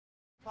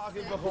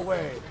Pocketbook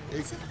away.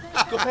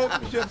 Go ahead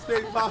and just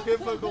say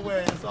pocketbook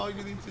away. That's all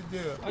you need to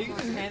do. Are you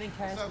just handing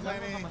cash? What's up,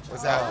 Lenny?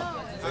 What's that?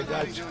 I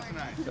got you.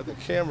 Got the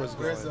cameras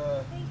going. Where's you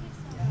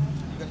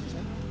got your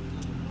change?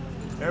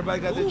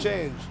 Everybody got their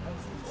change.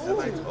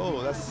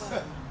 Oh, that's.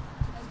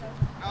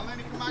 Now,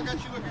 Lenny, come on, I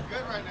got you looking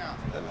good right now.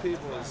 That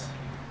people is.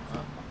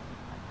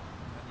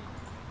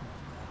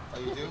 Oh,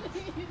 you do?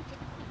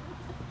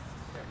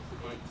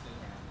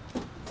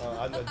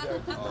 I know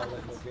Derek does not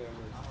like no cameras.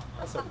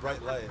 That's a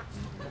bright light.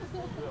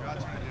 I'll turn it down. I'll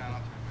turn it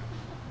down.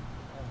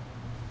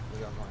 What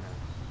y'all going at?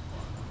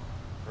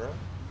 For real?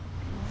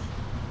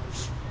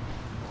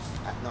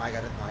 No, I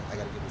gotta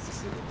give this to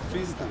Cecilia. I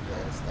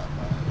gotta stop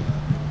by.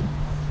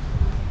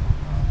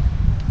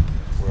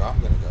 Where I'm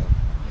gonna go.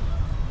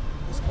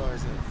 Whose car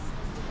is it?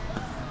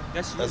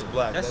 That's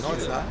black. No, it's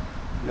not.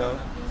 No.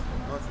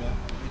 No, it's not.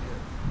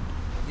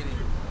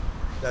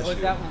 That's you.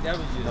 That one? That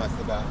was you. No, it's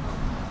the back.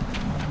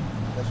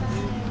 That's your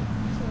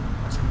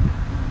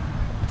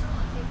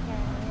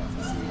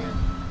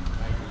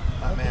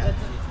my man.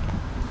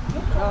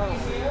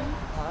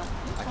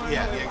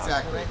 Yeah,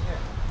 exactly.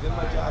 Give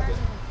my jacket.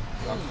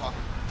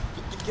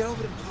 Get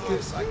over the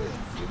close. Give my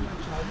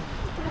jacket.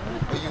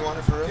 Oh, you want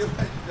it for real?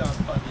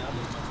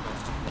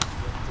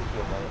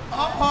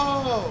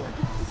 Oh!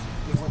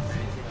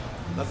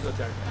 Let's go,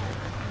 Terry.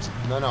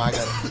 No, I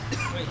got it.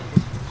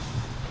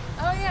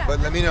 Oh yeah. But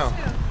let me know.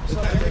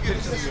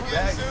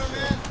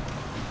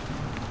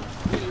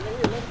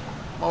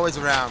 I'm always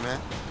around, man.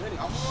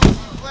 I want to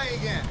play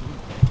again.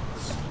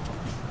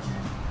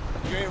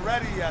 You ain't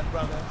ready yet,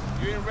 brother.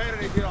 You ain't ready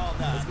to hear all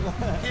that.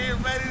 You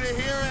ain't ready to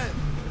hear it.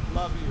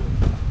 Love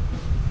you.